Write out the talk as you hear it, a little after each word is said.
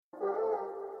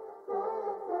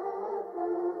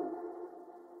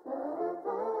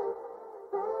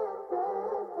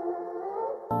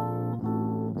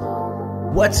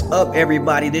What's up,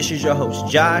 everybody? This is your host,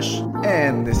 Josh.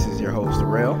 And this is your host,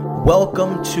 Rail.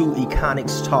 Welcome to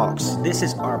Econics Talks. This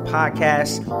is our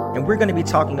podcast, and we're going to be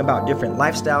talking about different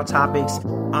lifestyle topics,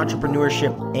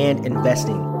 entrepreneurship, and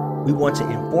investing. We want to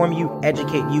inform you,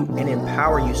 educate you, and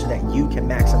empower you so that you can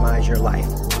maximize your life.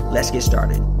 Let's get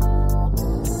started.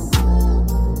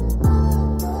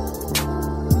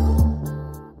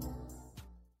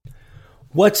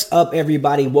 What's up,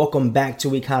 everybody? Welcome back to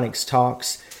Econics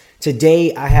Talks.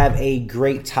 Today, I have a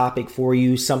great topic for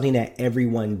you, something that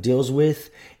everyone deals with,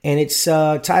 and it's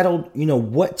titled,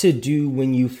 what to do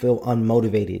when you feel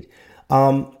unmotivated.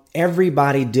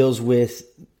 Everybody deals with,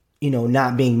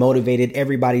 not being motivated.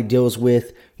 Everybody deals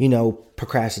with,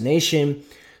 procrastination.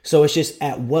 So it's just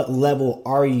at what level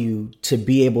are you to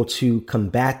be able to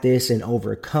combat this and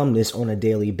overcome this on a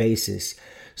daily basis?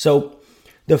 So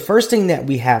the first thing that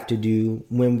we have to do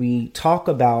when we talk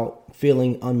about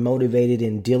feeling unmotivated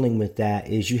and dealing with that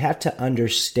is you have to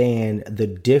understand the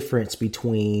difference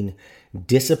between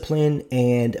discipline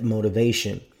and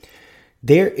motivation.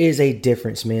 There is a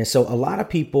difference, man. So a lot of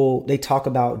people, they talk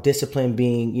about discipline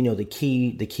being, the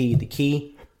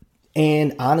key.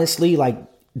 And honestly,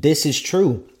 this is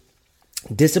true.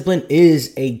 Discipline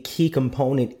is a key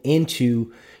component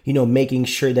into, making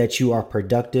sure that you are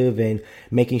productive and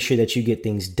making sure that you get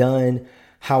things done.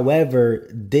 However,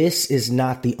 this is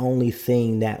not the only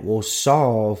thing that will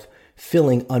solve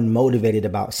feeling unmotivated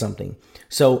about something.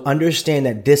 So understand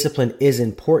that discipline is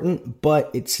important,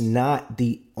 but it's not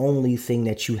the only thing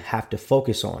that you have to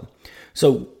focus on.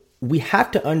 So we have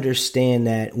to understand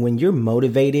that when you're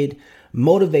motivated,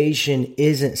 motivation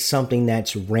isn't something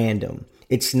that's random.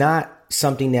 It's not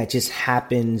something that just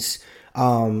happens,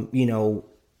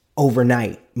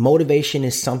 overnight. Motivation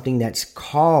is something that's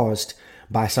caused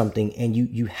by something, and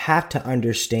you have to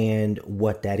understand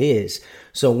what that is.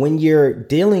 So when you're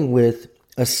dealing with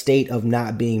a state of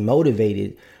not being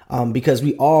motivated, because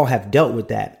we all have dealt with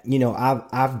that,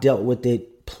 I've dealt with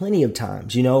it plenty of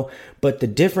times, but the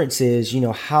difference is,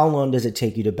 how long does it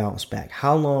take you to bounce back?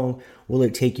 How long will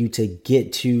it take you to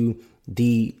get to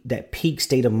that peak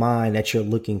state of mind that you're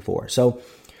looking for? So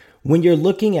when you're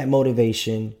looking at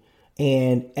motivation,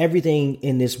 and everything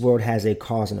in this world has a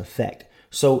cause and effect.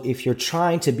 So if you're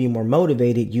trying to be more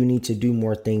motivated, you need to do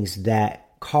more things that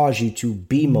cause you to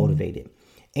be motivated.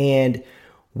 And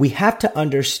we have to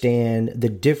understand the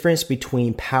difference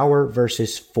between power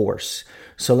versus force.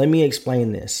 So let me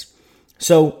explain this.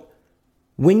 So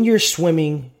when you're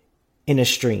swimming in a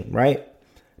stream, right?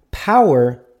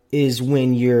 Power is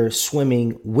when you're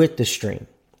swimming with the stream.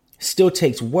 Still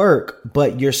takes work,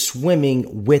 but you're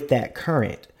swimming with that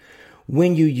current.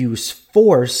 When you use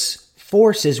force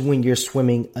is when you're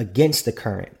swimming against the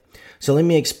current. So let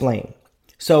me explain.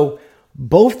 So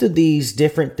both of these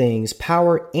different things,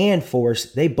 power and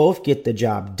force, they both get the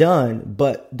job done,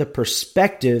 but the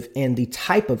perspective and the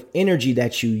type of energy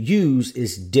that you use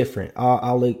is different.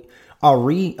 I'll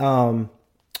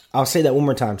say that one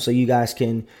more time so you guys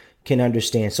can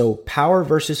understand. So power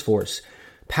versus force.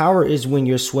 Power is when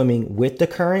you're swimming with the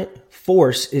current.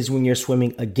 Force is when you're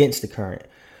swimming against the current.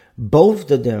 Both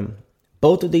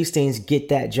of these things get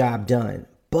that job done,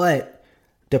 but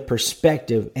the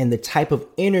perspective and the type of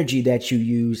energy that you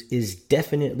use is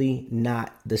definitely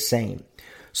not the same.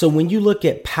 So when you look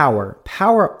at power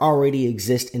already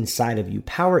exists inside of you.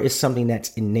 Power is something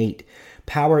that's innate.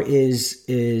 Power is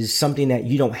something that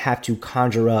you don't have to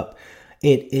conjure up.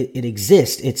 It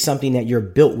exists. It's something that you're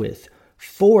built with.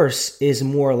 Force is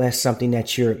more or less something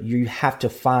that you have to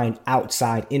find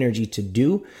outside energy to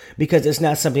do because it's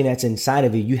not something that's inside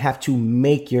of you. You have to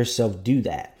make yourself do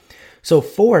that. So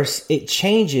force, it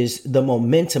changes the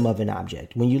momentum of an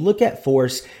object. When you look at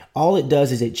force, all it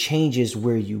does is it changes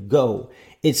where you go.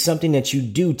 It's something that you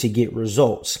do to get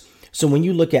results. So when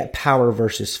you look at power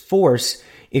versus force,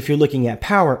 if you're looking at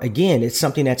power, again, it's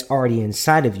something that's already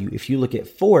inside of you. If you look at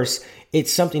force,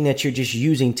 it's something that you're just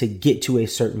using to get to a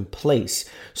certain place.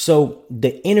 So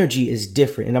the energy is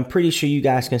different. And I'm pretty sure you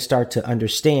guys can start to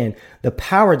understand the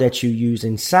power that you use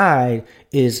inside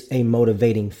is a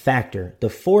motivating factor. The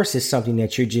force is something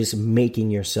that you're just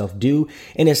making yourself do.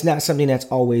 And it's not something that's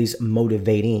always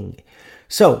motivating.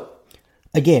 So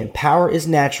again, power is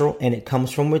natural and it comes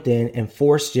from within, and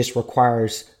force just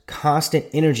requires constant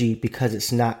energy because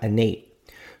it's not innate.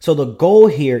 So the goal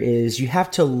here is you have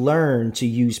to learn to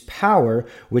use power,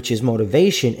 which is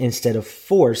motivation, instead of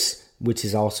force, which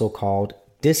is also called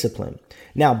discipline.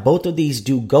 Now, both of these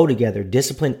do go together.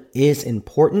 Discipline is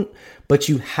important, but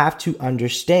you have to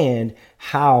understand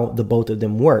how the both of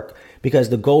them work, because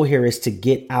the goal here is to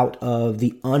get out of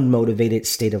the unmotivated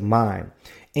state of mind.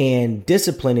 And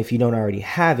discipline, if you don't already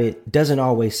have it, doesn't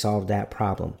always solve that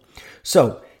problem.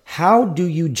 So how do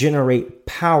you generate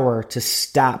power to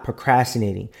stop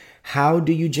procrastinating? How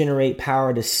do you generate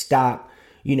power to stop,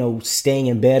 staying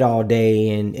in bed all day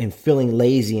and feeling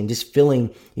lazy and just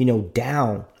feeling,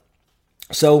 down?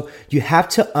 So you have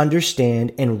to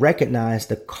understand and recognize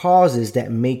the causes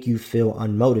that make you feel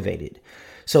unmotivated.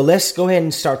 So let's go ahead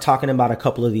and start talking about a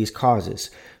couple of these causes.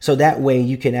 So that way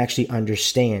you can actually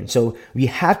understand. So we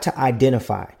have to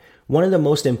identify. One of the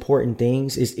most important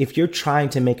things is if you're trying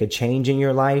to make a change in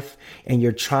your life and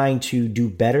you're trying to do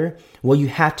better, well, you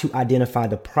have to identify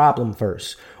the problem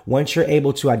first. Once you're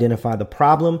able to identify the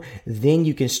problem, then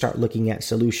you can start looking at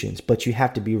solutions. But you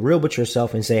have to be real with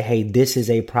yourself and say, hey, this is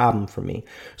a problem for me.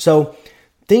 So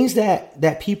things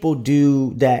that people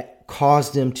do that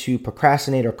cause them to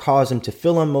procrastinate or cause them to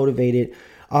feel unmotivated,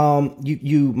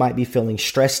 you might be feeling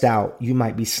stressed out. You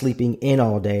might be sleeping in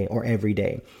all day or every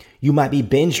day. You might be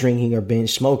binge drinking or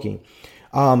binge smoking.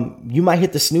 You might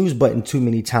hit the snooze button too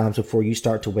many times before you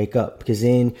start to wake up, because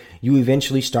then you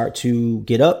eventually start to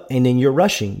get up and then you're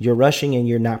rushing and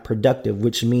you're not productive,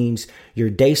 which means your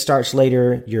day starts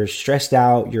later. You're stressed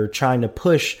out. You're trying to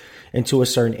push into a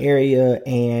certain area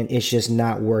and it's just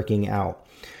not working out.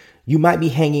 You might be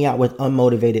hanging out with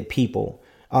unmotivated people.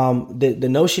 The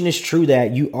notion is true that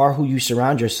you are who you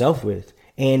surround yourself with.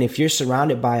 And if you're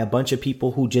surrounded by a bunch of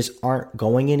people who just aren't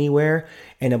going anywhere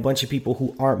and a bunch of people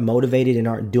who aren't motivated and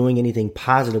aren't doing anything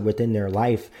positive within their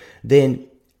life, then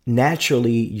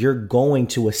naturally you're going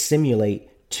to assimilate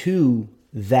to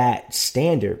that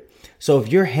standard. So if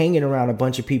you're hanging around a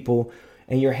bunch of people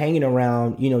and you're hanging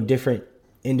around, different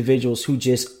individuals who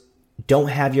just don't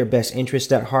have your best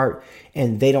interest at heart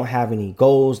and they don't have any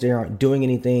goals, they aren't doing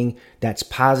anything that's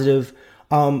positive,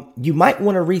 you might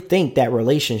want to rethink that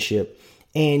relationship.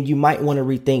 And you might want to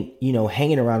rethink,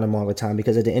 hanging around them all the time,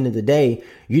 because at the end of the day,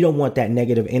 you don't want that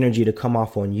negative energy to come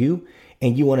off on you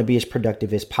and you want to be as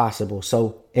productive as possible.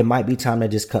 So it might be time to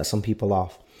just cut some people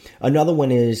off. Another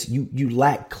one is you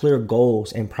lack clear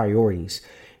goals and priorities.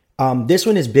 This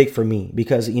one is big for me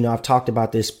because, I've talked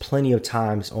about this plenty of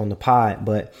times on the pod,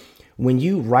 but when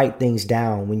you write things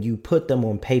down, when you put them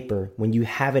on paper, when you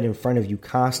have it in front of you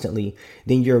constantly,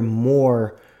 then you're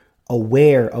more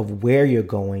aware of where you're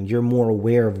going. You're more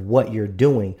aware of what you're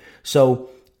doing. So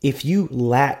if you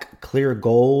lack clear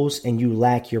goals and you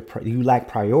lack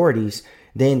priorities,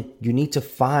 then you need to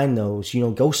find those,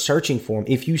 go searching for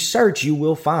them. If you search, you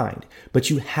will find, but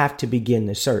you have to begin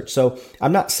the search. So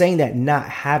I'm not saying that not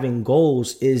having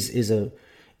goals is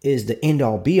the end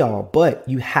all be all, but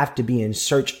you have to be in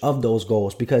search of those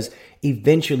goals, because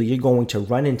eventually you're going to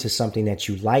run into something that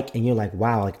you like and you're like,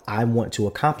 wow, I want to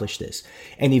accomplish this.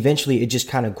 And eventually it just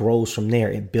kind of grows from there.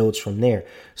 It builds from there.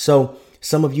 So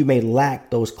some of you may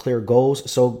lack those clear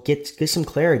goals. So get some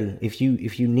clarity. If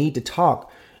you need to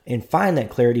talk and find that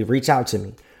clarity, reach out to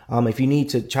me. If you need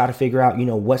to try to figure out,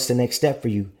 what's the next step for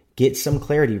you, get some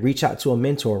clarity, reach out to a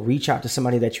mentor, reach out to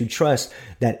somebody that you trust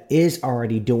that is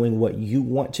already doing what you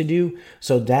want to do.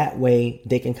 So that way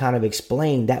they can kind of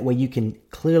explain, that way you can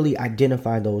clearly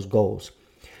identify those goals.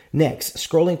 Next,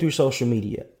 scrolling through social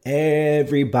media.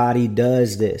 Everybody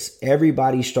does this.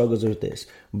 Everybody struggles with this.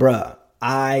 Bruh,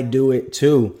 I do it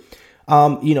too.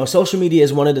 Social media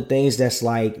is one of the things that's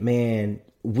like, man,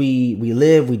 we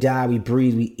live, we die, we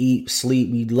breathe, we eat, sleep.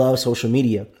 We love social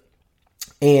media.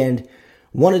 And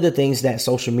one of the things that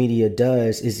social media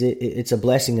does is it's a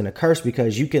blessing and a curse,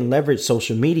 because you can leverage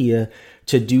social media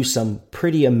to do some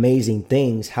pretty amazing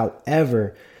things.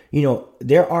 However,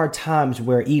 there are times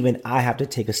where even I have to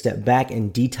take a step back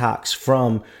and detox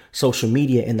from social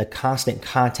media and the constant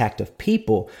contact of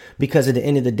people, because at the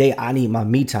end of the day, I need my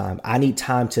me time. I need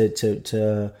time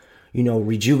to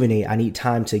rejuvenate. I need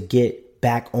time to get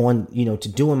back on, to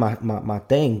doing my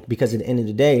thing, because at the end of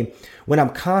the day, when I'm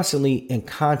constantly in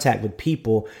contact with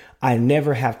people, I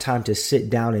never have time to sit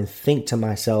down and think to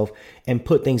myself and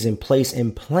put things in place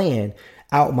and plan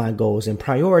out my goals and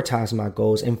prioritize my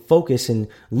goals and focus and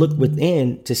look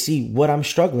within to see what I'm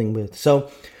struggling with. So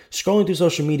scrolling through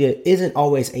social media isn't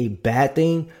always a bad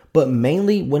thing, but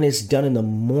mainly when it's done in the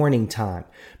morning time.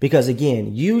 Because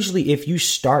again, usually if you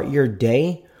start your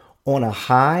day on a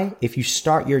high, if you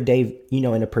start your day,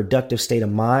 in a productive state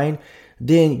of mind,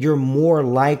 then you're more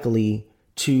likely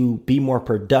to be more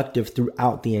productive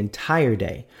throughout the entire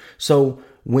day. So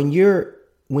when you're,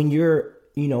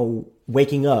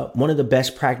 waking up, one of the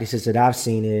best practices that I've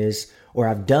seen is, or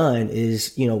I've done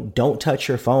is, don't touch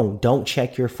your phone. Don't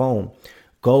check your phone.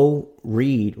 Go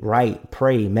read, write,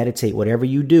 pray, meditate, whatever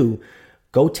you do.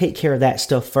 Go take care of that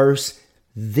stuff first.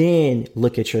 then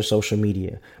look at your social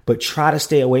media. But try to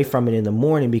stay away from it in the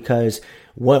morning, because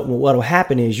what'll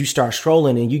happen is you start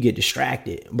scrolling and you get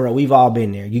distracted. Bro, we've all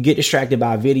been there. You get distracted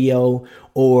by a video,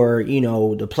 or,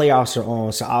 the playoffs are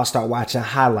on, so I'll start watching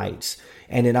highlights.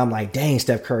 And then I'm like, dang,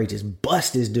 Steph Curry just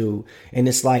bust this dude. And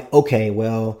it's like, okay,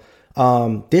 well,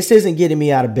 this isn't getting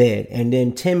me out of bed. And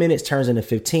then 10 minutes turns into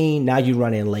 15. Now you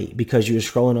run in late because you're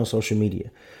scrolling on social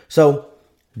media. So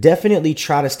definitely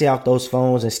try to stay off those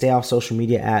phones and stay off social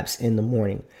media apps in the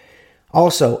morning.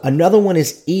 Also, another one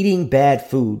is eating bad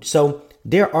food. So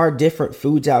there are different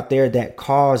foods out there that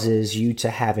causes you to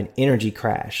have an energy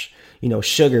crash,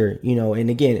 sugar, and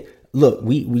again, look,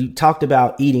 we talked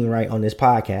about eating right on this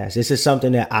podcast. This is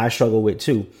something that I struggle with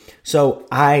too. So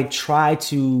I try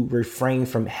to refrain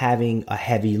from having a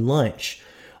heavy lunch,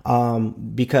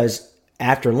 because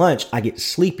after lunch, I get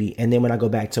sleepy. And then when I go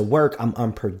back to work, I'm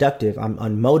unproductive. I'm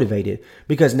unmotivated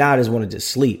because now I just want to just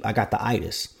sleep. I got the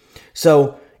itis.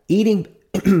 So eating,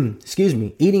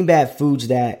 eating bad foods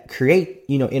that create,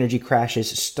 energy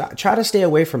crashes, try to stay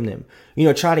away from them.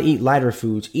 Try to eat lighter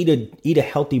foods, eat a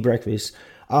healthy breakfast.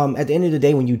 At the end of the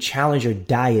day, when you challenge your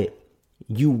diet,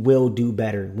 you will do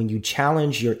better. When you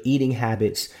challenge your eating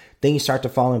habits, things start to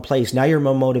fall in place. Now you're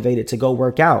more motivated to go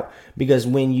work out, because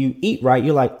when you eat right,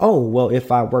 you're like, oh, well, if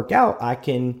I work out, I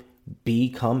can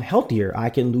become healthier. I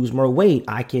can lose more weight.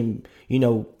 I can,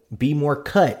 be more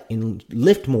cut and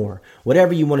lift more,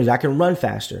 whatever you want to do. I can run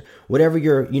faster, whatever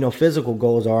your, physical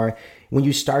goals are. When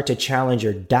you start to challenge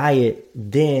your diet,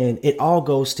 then it all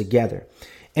goes together.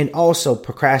 And also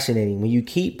procrastinating, when you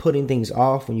keep putting things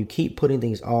off, and,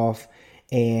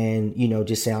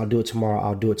 just say, I'll do it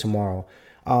tomorrow.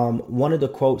 One of the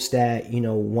quotes that,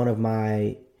 one of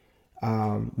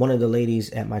the ladies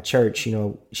at my church,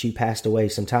 she passed away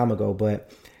some time ago, but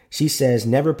she says,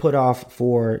 never put off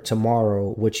for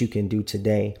tomorrow what you can do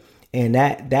today. And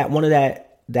that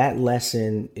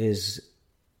lesson is,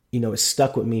 it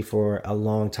stuck with me for a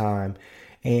long time.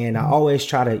 And I always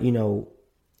try to,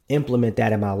 implement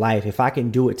that in my life. If I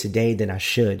can do it today, then I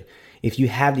should. If you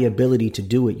have the ability to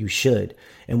do it, you should.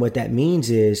 And what that means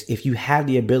is, if you have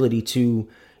the ability to,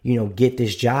 get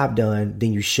this job done,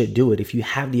 then you should do it. If you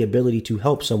have the ability to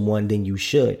help someone, then you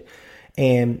should.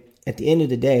 And at the end of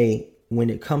the day, when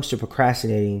it comes to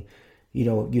procrastinating,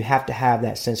 you have to have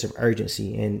that sense of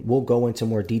urgency. And we'll go into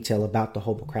more detail about the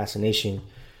whole procrastination,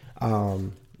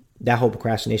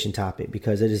 topic,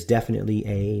 because it is definitely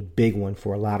a big one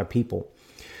for a lot of people.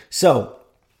 So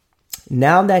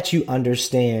now that you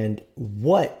understand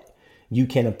what you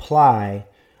can apply,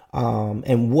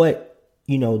 and what,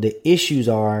 the issues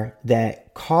are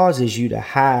that causes you to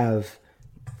have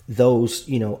those,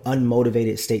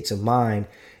 unmotivated states of mind,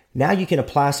 now you can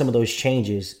apply some of those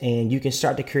changes, and you can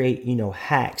start to create,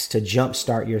 hacks to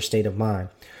jumpstart your state of mind.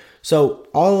 So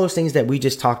all of those things that we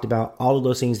just talked about, all of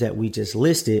those things that we just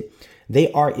listed,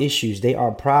 they are issues, they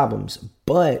are problems.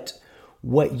 But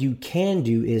what you can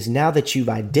do is, now that you've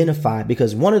identified,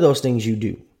 because one of those things you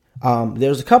do,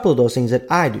 there's a couple of those things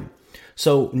that I do.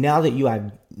 So now that you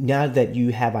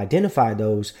have identified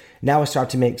those, now I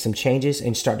start to make some changes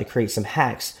and start to create some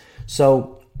hacks.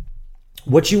 So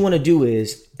what you want to do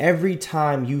is, every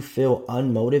time you feel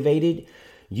unmotivated,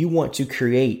 you want to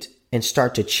create and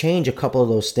start to change a couple of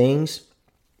those things.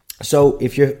 So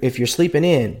if you're sleeping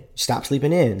in, stop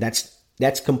sleeping in.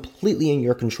 That's completely in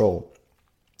your control.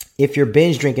 If you're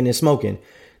binge drinking and smoking,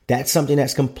 that's something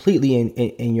that's completely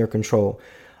in your control.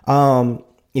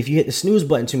 If you hit the snooze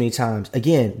button too many times,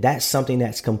 again, that's something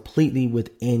that's completely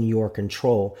within your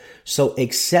control. So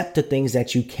accept the things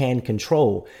that you can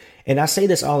control. And I say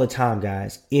this all the time,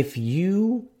 guys. If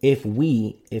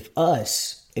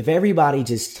everybody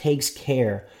just takes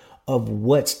care of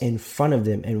what's in front of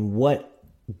them and what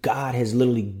God has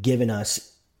literally given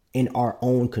us in our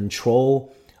own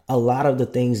control, a lot of the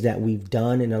things that we've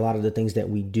done and a lot of the things that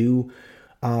we do,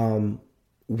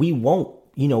 we won't,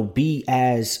 be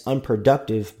as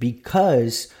unproductive,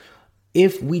 because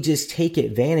if we just take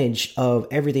advantage of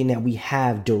everything that we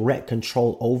have direct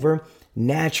control over,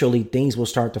 naturally things will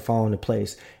start to fall into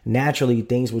place. Naturally,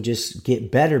 things will just get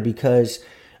better because,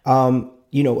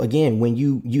 again, when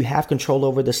you have control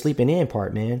over the sleeping in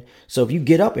part, man. So if you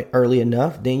get up early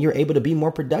enough, then you're able to be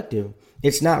more productive.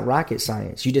 It's not rocket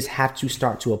science. You just have to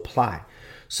start to apply.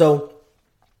 So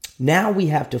now we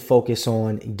have to focus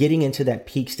on getting into that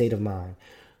peak state of mind.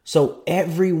 So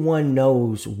everyone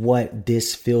knows what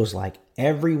this feels like.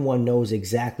 Everyone knows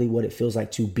exactly what it feels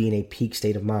like to be in a peak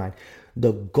state of mind.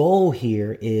 The goal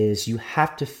here is you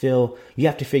have to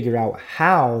figure out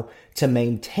how to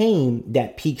maintain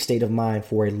that peak state of mind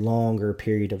for a longer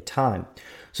period of time.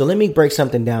 So let me break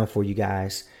something down for you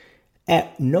guys.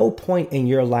 At no point in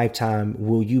your lifetime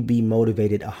will you be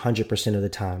motivated 100% of the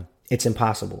time. It's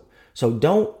impossible. So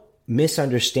don't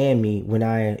misunderstand me when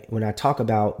I talk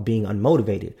about being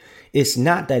unmotivated. It's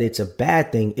not that it's a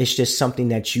bad thing. It's just something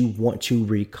that you want to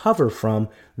recover from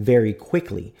very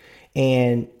quickly.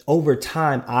 And over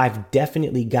time, I've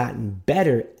definitely gotten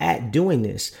better at doing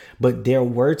this. But there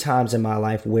were times in my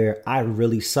life where I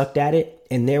really sucked at it.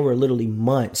 And there were literally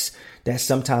months that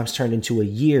sometimes turned into a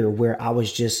year where I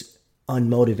was just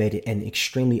unmotivated and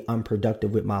extremely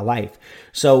unproductive with my life.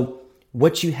 So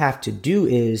what you have to do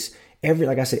is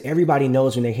like I said, everybody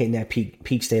knows when they're hitting that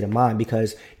peak state of mind,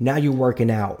 because now you're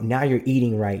working out, now you're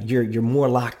eating right, you're more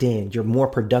locked in, you're more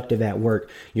productive at work,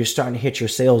 you're starting to hit your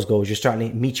sales goals, you're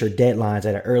starting to meet your deadlines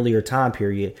at an earlier time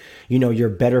period. You're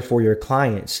better for your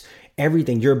clients.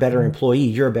 Everything, you're a better employee,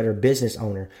 you're a better business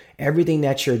owner. Everything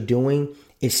that you're doing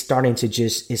is starting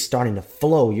to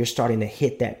flow. You're starting to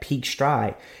hit that peak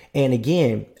stride. And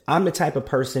again, I'm the type of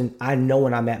person, I know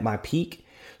when I'm at my peak.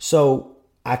 So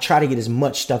I try to get as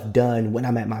much stuff done when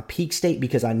I'm at my peak state,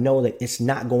 because I know that it's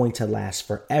not going to last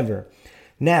forever.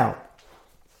 Now,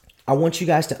 I want you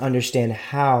guys to understand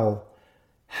how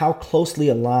closely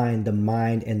aligned the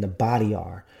mind and the body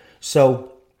are.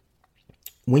 So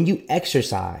when you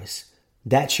exercise,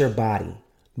 that's your body.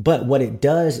 But what it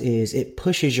does is it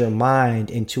pushes your mind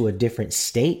into a different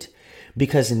state,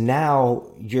 because now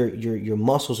your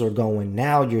muscles are going.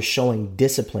 Now you're showing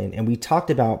discipline. And we talked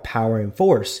about power and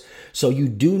force. So you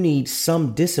do need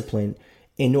some discipline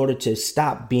in order to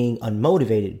stop being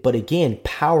unmotivated. But again,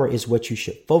 power is what you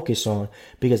should focus on,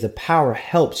 because the power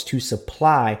helps to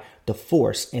supply the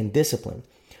force and discipline.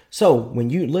 So when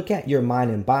you look at your mind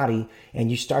and body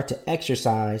and you start to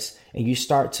exercise and you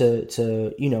start to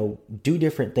do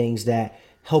different things that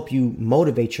help you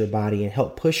motivate your body and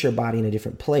help push your body in a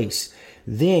different place,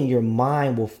 then your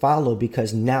mind will follow,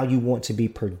 because now you want to be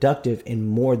productive in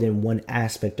more than one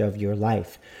aspect of your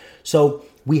life. So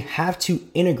we have to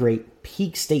integrate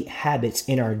peak state habits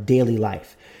in our daily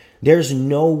life. There's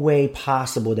no way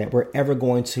possible that we're ever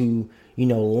going to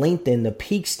lengthen the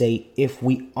peak state if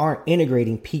we aren't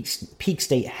integrating peak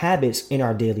state habits in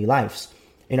our daily lives,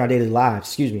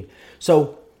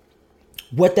 So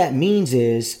what that means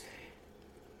is,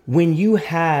 when you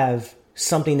have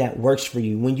something that works for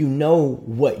you, when you know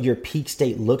what your peak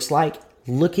state looks like,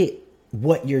 look at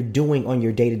what you're doing on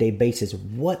your day-to-day basis.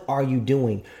 What are you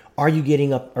doing? Are you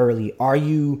getting up early? Are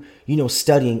you,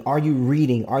 studying? Are you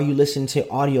reading? Are you listening to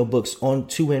audiobooks on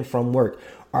to and from work?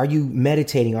 Are you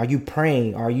meditating? Are you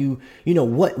praying? Are you,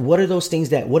 what are those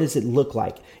things what does it look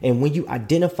like? And when you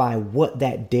identify what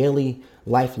that daily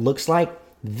life looks like,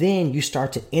 then you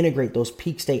start to integrate those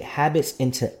peak state habits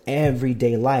into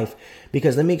everyday life.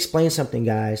 Because let me explain something,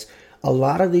 guys. A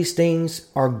lot of these things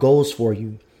are goals for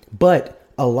you, but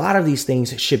a lot of these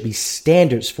things should be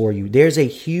standards for you. There's a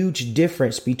huge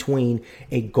difference between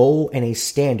a goal and a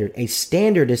standard. A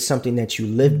standard is something that you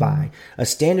live by. A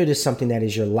standard is something that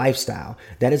is your lifestyle.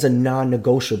 That is a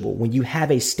non-negotiable. When you have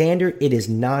a standard, it is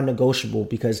non-negotiable,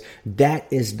 because that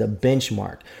is the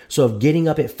benchmark. So if getting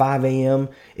up at 5 a.m.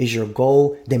 is your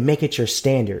goal, then make it your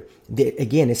standard.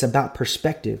 Again, it's about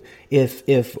perspective.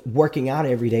 If working out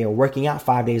every day, or working out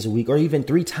 5 days a week, or even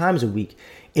 3 times a week,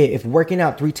 if working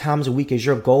out 3 times a week is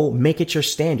your goal, make it your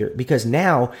standard, because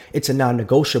now it's a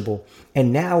non-negotiable,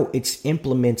 and now it's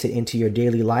implemented into your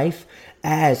daily life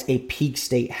as a peak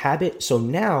state habit. So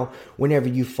now whenever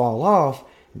you fall off,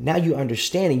 now you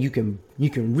understand, and you can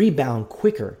rebound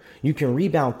quicker. You can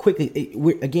rebound quickly.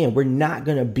 We're not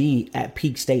going to be at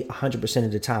peak state 100%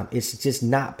 of the time. It's just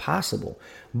not possible.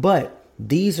 But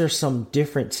these are some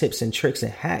different tips and tricks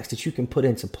and hacks that you can put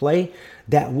into play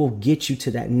that will get you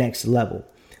to that next level.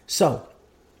 So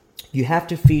you have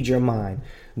to feed your mind.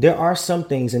 There are some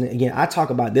things, and again, I talk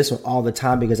about this one all the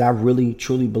time, because I really,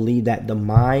 truly believe that the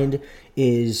mind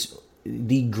is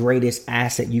the greatest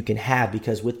asset you can have,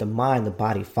 because with the mind, the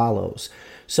body follows.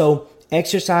 So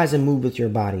exercise and move with your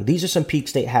body. These are some peak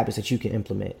state habits that you can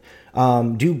implement.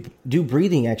 Do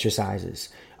breathing exercises.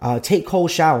 Take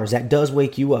cold showers. That does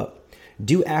wake you up.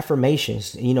 Do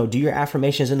affirmations. Do your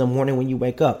affirmations in the morning when you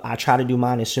wake up. I try to do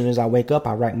mine as soon as I wake up.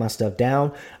 I write my stuff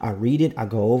down. I read it. I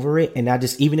go over it. And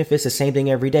even if it's the same thing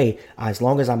every day, as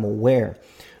long as I'm aware.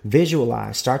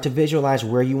 Visualize. Start to visualize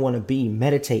where you want to be.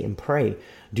 Meditate and pray.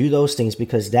 Do those things,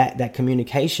 because that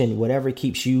communication, whatever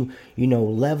keeps you,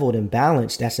 leveled and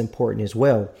balanced, that's important as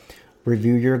well.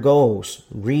 review your goals,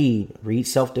 read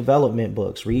self-development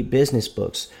books, read business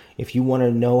books. If you want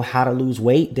to know how to lose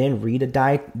weight, then read a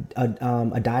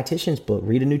dietitian's book,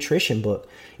 read a nutrition book.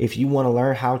 If you want to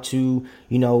learn how to,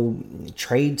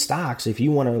 trade stocks, if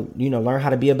you want to, learn how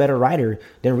to be a better writer,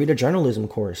 then read a journalism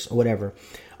course or whatever.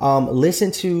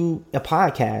 Listen to a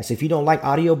podcast. If you don't like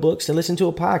audiobooks, then listen to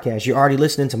a podcast. You're already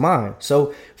listening to mine.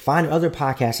 So find other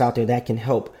podcasts out there that can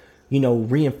help,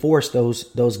 reinforce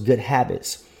those good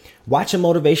habits. Watch a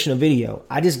motivational video.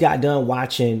 I just got done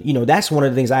watching, that's one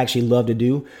of the things I actually love to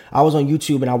do. I was on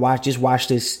YouTube and I watched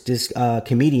this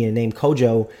comedian named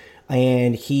Kojo,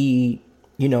 and he,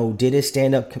 did his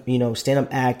stand-up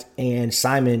act, and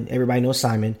Simon, everybody knows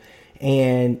Simon.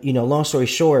 And, long story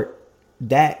short,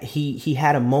 that he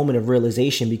had a moment of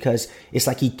realization, because it's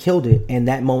like he killed it. And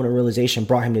that moment of realization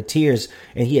brought him to tears,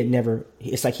 and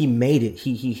it's like he made it.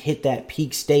 He hit that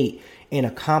peak state and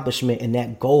accomplishment and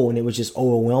that goal, and it was just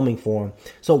overwhelming for him.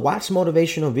 So watch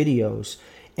motivational videos,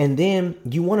 and then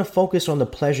you want to focus on the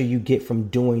pleasure you get from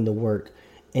doing the work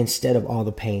instead of all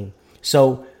the pain.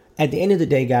 So at the end of the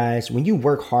day, guys, when you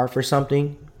work hard for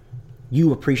something,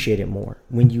 you appreciate it more.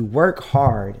 When you work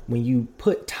hard, when you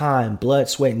put time, blood,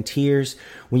 sweat, and tears,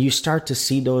 when you start to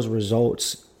see those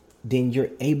results, then you're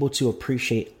able to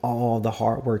appreciate all the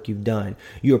hard work you've done.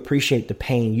 You appreciate the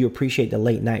pain. You appreciate the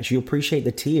late nights. You appreciate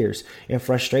the tears and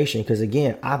frustration. Because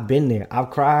again, I've been there.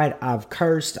 I've cried. I've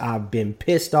cursed. I've been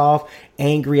pissed off,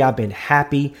 angry. I've been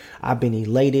happy. I've been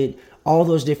elated. All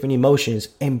those different emotions.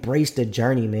 Embrace the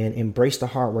journey, man. Embrace the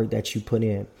hard work that you put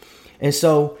in. And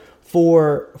so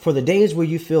for the days where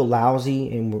you feel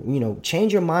lousy and,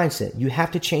 change your mindset. You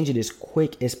have to change it as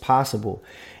quick as possible.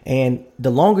 And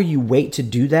the longer you wait to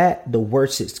do that, the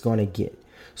worse it's going to get.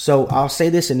 So I'll say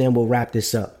this and then we'll wrap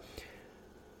this up.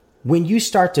 When you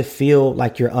start to feel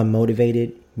like you're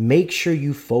unmotivated, make sure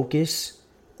you focus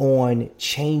on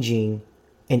changing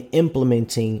and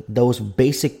implementing those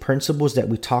basic principles that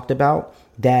we talked about,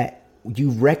 that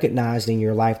you recognized in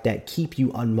your life, that keep you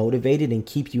unmotivated and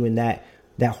keep you in that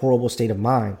horrible state of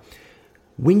mind.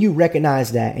 When you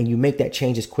recognize that and you make that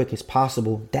change as quick as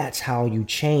possible, that's how you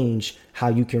change, how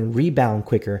you can rebound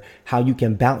quicker, how you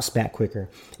can bounce back quicker.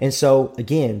 And so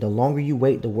again, the longer you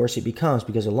wait, the worse it becomes,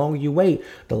 because the longer you wait,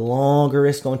 the longer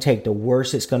it's going to take, the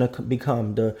worse it's going to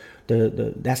become,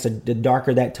 the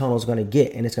darker that tunnel is going to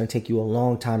get, and it's going to take you a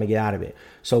long time to get out of it.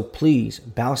 So please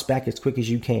bounce back as quick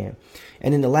as you can.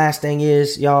 And then the last thing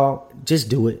is, y'all, just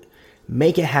do it.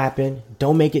 Make it happen.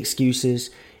 Don't make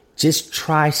excuses. Just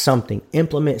try something,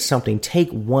 implement something, take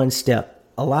one step.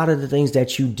 A lot of the things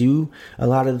that you do, a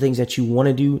lot of the things that you want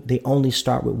to do, they only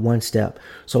start with one step.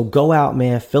 So go out,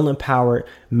 man, feel empowered,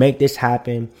 make this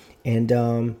happen,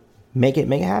 and make it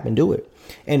happen. Do it.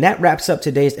 And that wraps up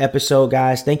today's episode,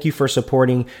 guys. Thank you for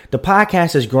supporting. The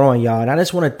podcast is growing, y'all. And I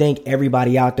just want to thank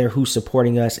everybody out there who's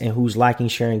supporting us and who's liking,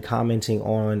 sharing, commenting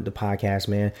on the podcast,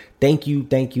 man. Thank you,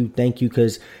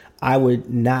 because I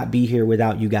would not be here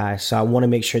without you guys. So I want to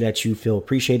make sure that you feel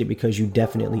appreciated, because you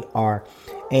definitely are.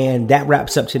 And that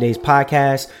wraps up today's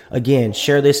podcast. Again,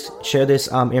 share this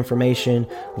information,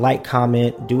 like,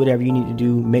 comment, do whatever you need to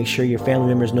do. Make sure your family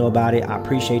members know about it. I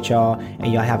appreciate y'all,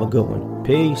 and y'all have a good one.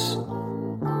 Peace.